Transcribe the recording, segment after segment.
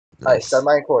Alright, Nice. start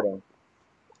my recording.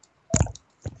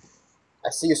 I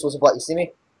see you, Swizzlebutt. You see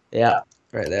me? Yeah,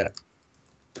 right there.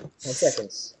 10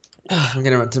 seconds. I'm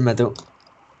gonna run to the middle.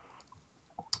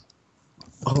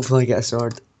 Hopefully I get a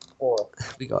sword. 4,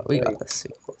 We got 3, this.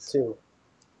 2,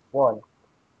 1.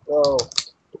 Go.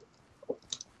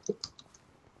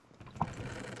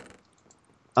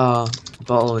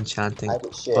 Bottle enchanting. I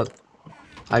get shit. But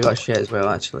I got shit as well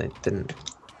actually. Didn't.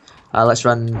 Let's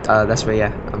run this way,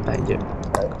 yeah. I'm behind you.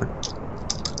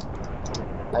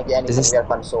 I get anything. We gotta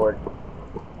find a sword.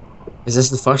 Is this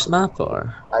the first map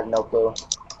or? I have no clue.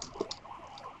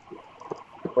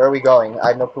 Where are we going? I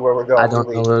have no clue where we're going. I don't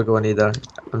know where we're going either.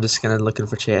 I'm just kinda looking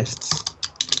for chests.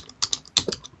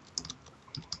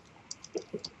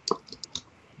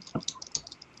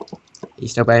 You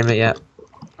still behind me yet?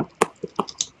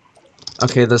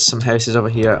 Okay, there's some houses over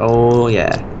here. Oh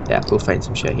yeah. Yeah, we'll find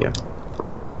some shit here.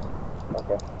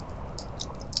 Okay.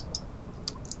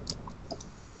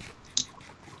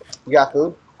 You got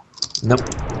food? Nope.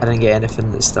 I didn't get anything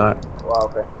at the start.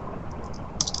 Wow, okay.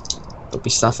 There'll be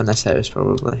stuff in this house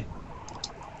probably.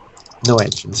 No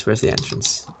entrance. Where's the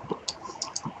entrance?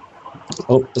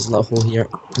 Oh, there's a little hole here.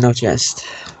 No chest.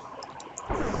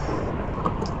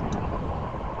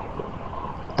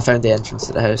 I found the entrance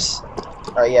to the house.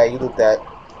 Alright, yeah, you loot that.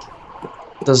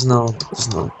 There's no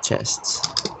chests.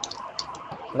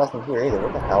 Nothing here either.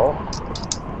 What the hell?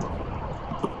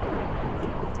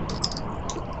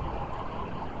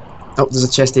 Oh, there's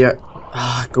a chest here.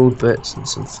 Ah, gold boots and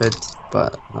some food,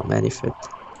 but not many food.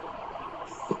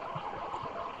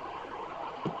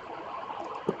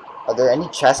 Are there any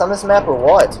chests on this map or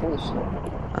what? Holy shit.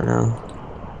 I know.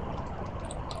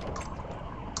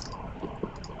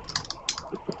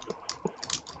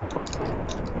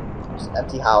 Just an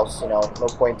empty house, you know, no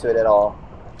point to it at all.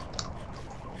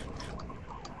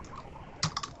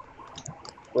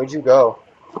 Where'd you go?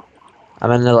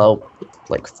 I'm in a little,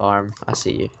 like, farm. I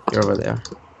see you. You're over there.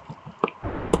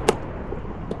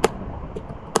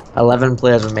 11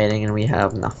 players remaining and we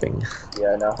have nothing.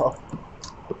 Yeah, no.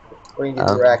 We need to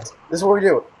get direct. This is what we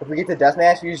do. If we get to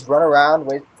deathmatch, we just run around,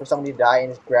 wait for somebody to die,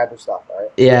 and just grab their stuff,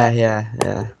 alright?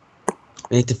 Yeah.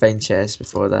 We need to find chests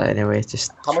before that anyway,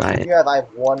 just How much try do it. you have? I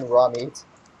have 1 raw meat.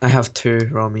 I have 2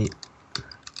 raw meat.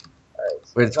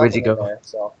 Alright. Where'd you go? There,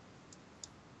 so.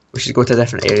 We should go to a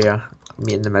different area.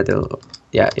 Meet in the middle.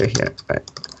 Yeah, you're here. Right.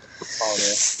 Follow me.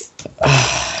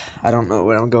 I don't know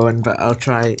where I'm going, but I'll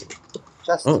try.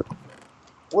 Chest. Oh.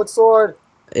 Wood sword.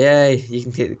 Yay, you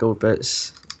can take the gold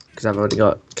boots. Because I've already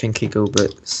got kinky gold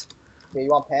boots. Okay, you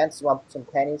want pants? You want some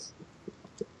panties?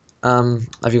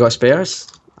 Have you got spares?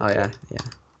 Oh yeah.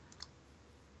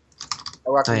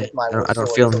 I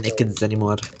don't feel naked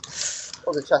anymore.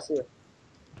 Oh, the chest here.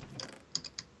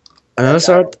 Another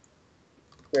sword?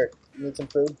 Here, you need some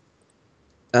food?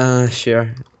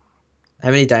 Sure.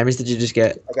 How many diamonds did you just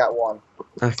get? I got 1.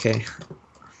 Okay.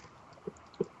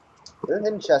 There's a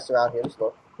hidden chest around here, just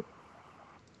look.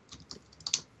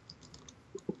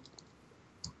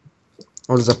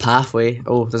 Oh, there's a pathway.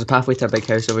 Oh, there's a pathway to a big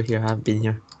house over here. I haven't been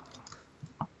here.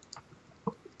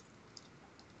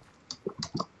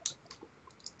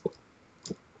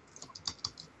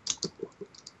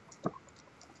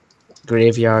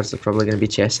 Graveyards are probably going to be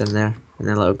chests in there. And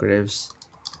then little graves.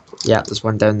 Yeah, there's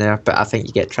one down there, but I think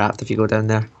you get trapped if you go down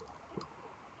there.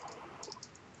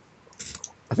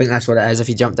 I think that's what it is. If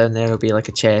you jump down there, it'll be like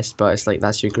a chest, but it's like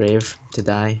that's your grave to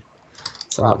die.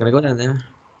 So I'm not going to go down there.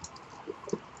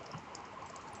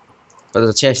 But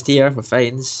there's a chest here with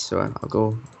fines, so I'll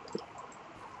go.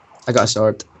 I got a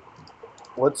sword.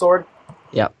 Wood sword?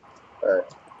 Yep. Alright.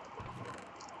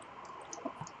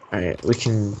 Alright, we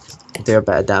can do a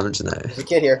bit of damage now. There's a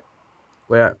kid here.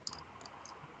 Where?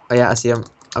 Oh yeah, I see him.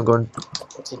 I'm going.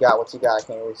 What's he got? What's he got? I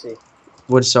can't really see.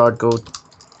 Wood sword, gold.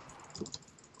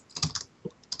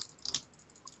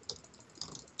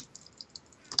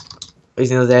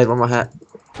 He's nearly dead, one more hit.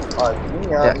 You mean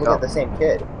you're looking at the same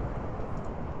kid.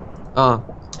 Oh,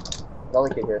 Another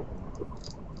kid here.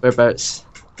 whereabouts?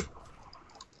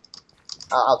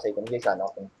 I'll take him. He's got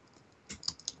nothing.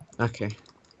 Okay.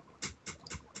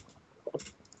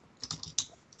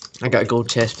 I got a gold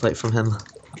chest plate from him.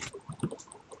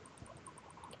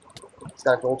 He's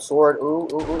got a gold sword. Ooh.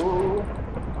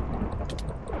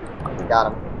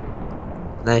 Got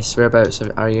him. Nice, whereabouts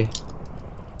are you?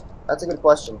 That's a good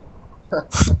question.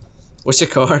 What's your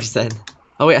cars then?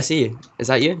 Oh wait, I see you. Is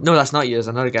that you? No, that's not you. There's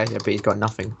another guy here, but he's got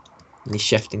nothing. And he's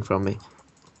shifting from me.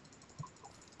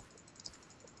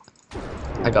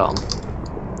 I got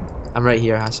him. I'm right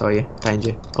here, I saw you. Behind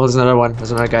you. Oh, there's another one.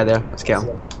 There's another guy there. Let's get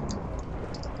him.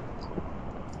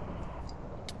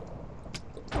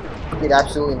 He did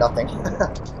absolutely nothing.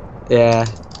 Yeah.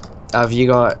 Have you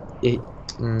got? I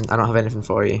don't have anything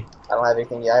for you. I don't have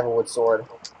anything yet. I have a wood sword.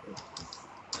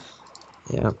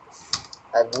 Yeah.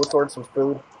 I have a wood sword, some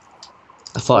food.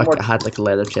 I thought I had like a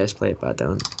leather chest plate, but I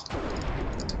don't.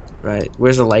 Right.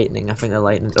 Where's the lightning? I think the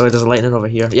lightning. Oh, there's a lightning over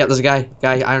here. Yep, there's a guy.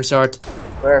 Iron sword.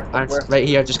 Where? Where? Right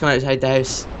here. Just come outside the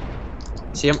house.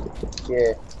 See him?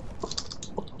 Yeah.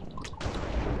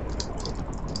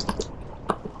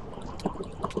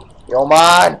 Yo,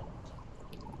 man!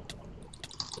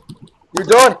 You're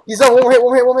done! He's done! One more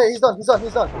hit! He's done!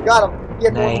 Got him! He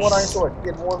had more than one iron sword. He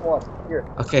had more than one. Here.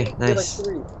 Okay, nice.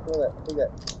 He had like 3. Look at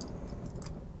that.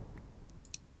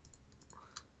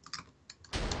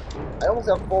 I almost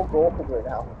have full gold right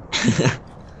now.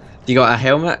 You got a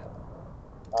helmet?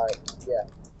 Yeah.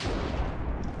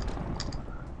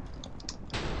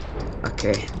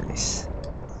 Okay, nice.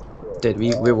 Dude,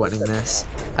 we're wanting this.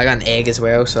 I got an egg as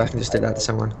well, so I can just do that to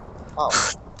someone. Oh.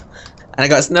 And I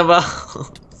got a snowball.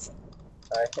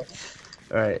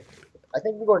 Alright. I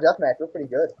think we go deathmatch. We're pretty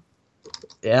good.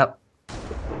 Yep.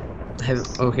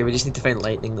 Okay, we just need to find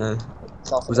lightning now.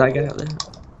 Was that guy up there?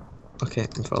 Okay,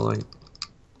 I'm following.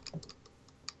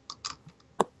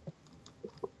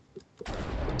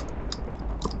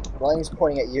 Lightning's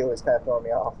pointing at you. It's kind of throwing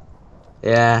me off.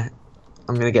 Yeah.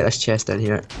 I'm gonna get this chest down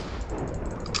here.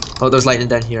 Oh, there's lightning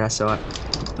down here. I saw it.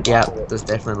 Yeah, there's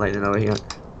definitely lightning over here.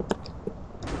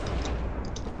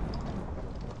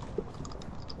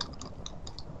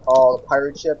 Oh, the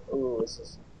pirate ship. Ooh, this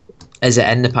is. Is it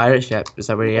in the pirate ship? Is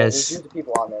that where he is? There's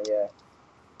people on there,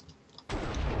 yeah.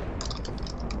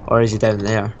 Or is he down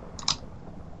there?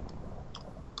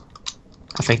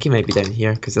 I think he might be down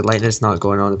here because the lightning's not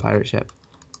going on the pirate ship.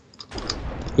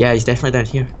 Yeah, he's definitely down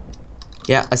here.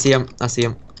 Yeah, I see him.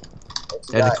 Down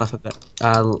the cliff a bit.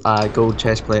 Gold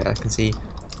chest plate. I can see.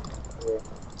 Yeah.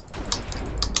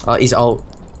 Oh, he's ult.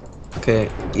 Okay,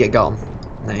 yeah, got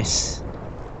him. Nice.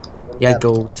 He had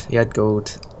gold.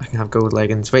 I can have gold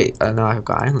leggings. Wait, no, I've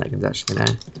got iron leggings actually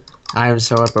now. Iron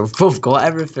sword, but we've both got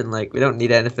everything. Like, we don't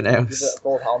need anything else. Is it a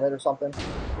gold helmet or something?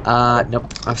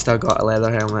 Nope. I've still got a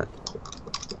leather helmet.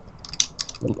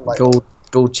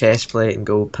 Gold chest plate and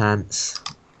gold pants.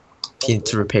 If you need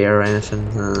to repair or anything.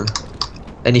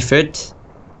 Any food?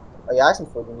 Oh yeah, I have some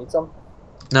food. You need some?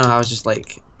 No, I was just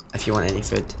like, if you want any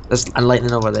food. There's a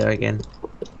lightning over there again.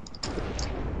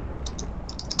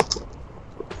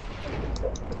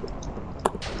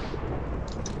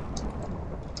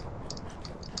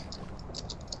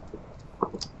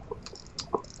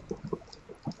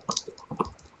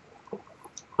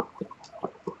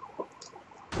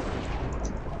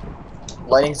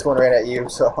 Lightning's going right at you,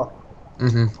 so.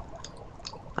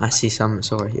 I see some.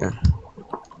 It's over here.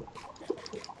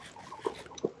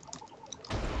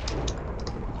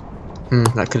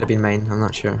 That could have been mine. I'm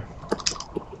not sure.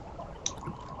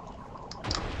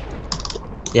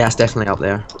 Yeah, it's definitely up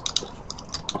there.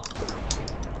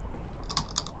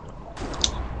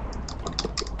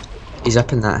 He's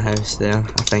up in that house there,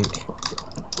 I think.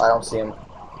 I don't see him.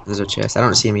 There's a chest. I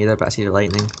don't see him either, but I see the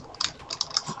lightning.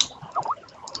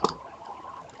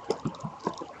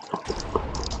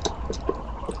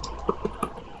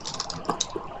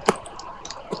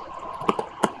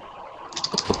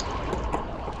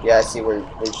 Yeah, I see where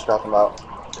you're talking about.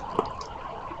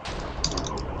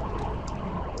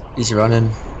 He's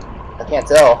running. I can't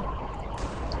tell.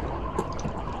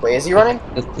 Wait, is he running?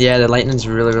 Yeah, the lightning's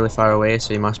really, really far away,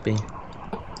 so he must be.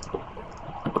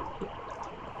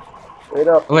 Wait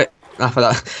up. Oh, wait, I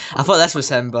thought this was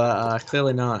him, but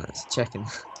clearly not. It's checking.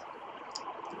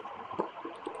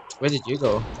 Where did you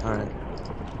go? Alright.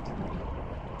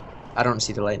 I don't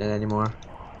see the lightning anymore.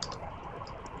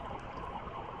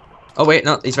 Oh wait,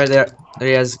 no, he's right there. There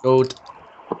he is, gold.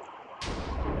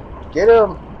 Get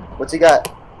him! What's he got?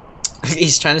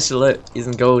 He's trying to salute. He's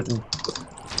in gold. And...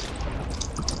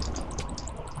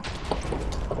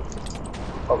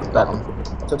 Oh, got him.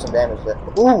 I took some damage there.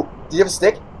 Ooh! Do you have a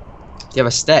stick? Do you have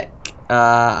a stick? No,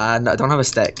 I don't have a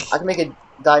stick. I can make a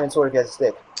diamond sword against a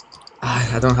stick.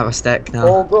 I don't have a stick, no.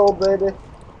 Oh, gold, baby.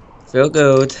 Feel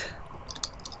good.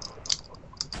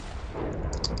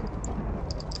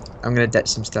 I'm gonna ditch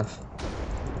some stuff.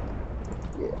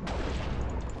 Yeah.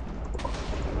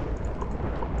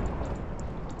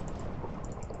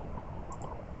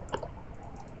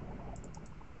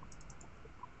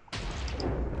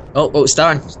 Oh, it's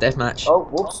starting. It's deathmatch. Oh,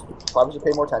 whoops. Probably should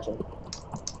pay more attention.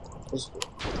 Just...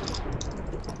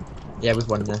 Yeah, we've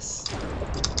won this.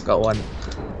 Got one.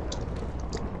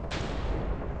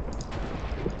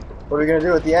 What are we gonna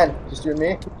do at the end? Just you and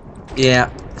me?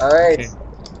 Yeah. Alright. Okay.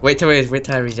 Wait till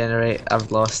I regenerate.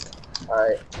 I've lost.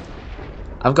 Alright.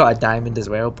 I've got a diamond as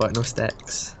well, but no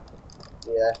sticks.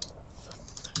 Yeah.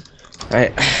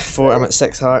 Right, 4. I'm at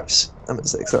 6 hearts. I'm at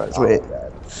 6 hearts. Oh, Wait.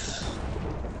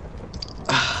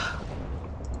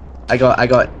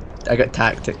 God. I got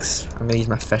tactics. I'm gonna use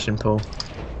my fishing pole.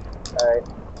 Alright.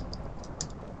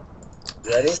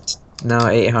 Ready? No,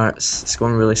 8 hearts. It's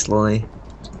going really slowly.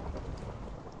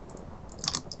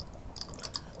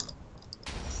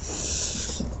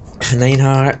 Nine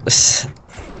hearts.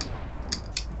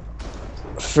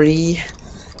 3,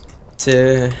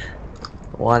 2,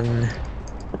 1,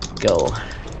 go.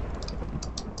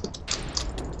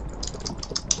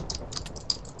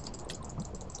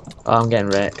 Oh, I'm getting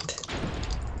wrecked.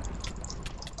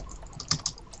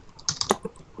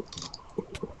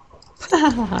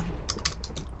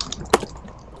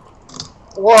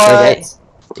 What? Okay.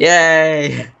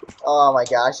 Yay! Oh my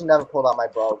gosh, I should never pulled out my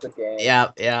bow. Good game.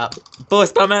 Yep.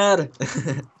 Boss bummer!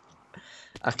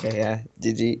 Okay, yeah.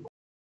 GG.